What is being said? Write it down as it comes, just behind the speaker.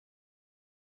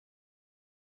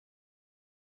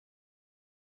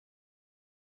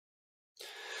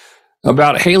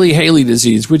About Hailey Hailey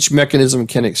disease, which mechanism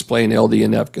can explain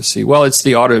LDN efficacy? Well, it's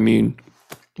the autoimmune.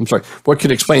 I'm sorry, what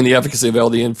can explain the efficacy of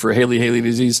LDN for Hailey Hailey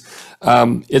disease?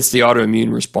 It's the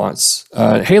autoimmune response.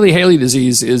 Hailey Hailey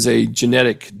disease is a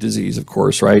genetic disease, of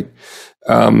course, right?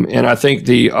 And I think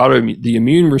the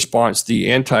immune response,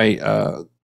 the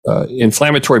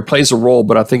anti-inflammatory plays a role,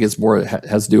 but I think it's more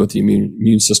has to do with the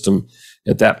immune system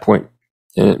at that point.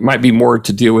 And it might be more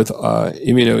to deal with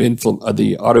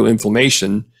the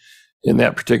autoinflammation in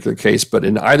that particular case, but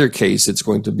in either case, it's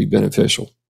going to be beneficial.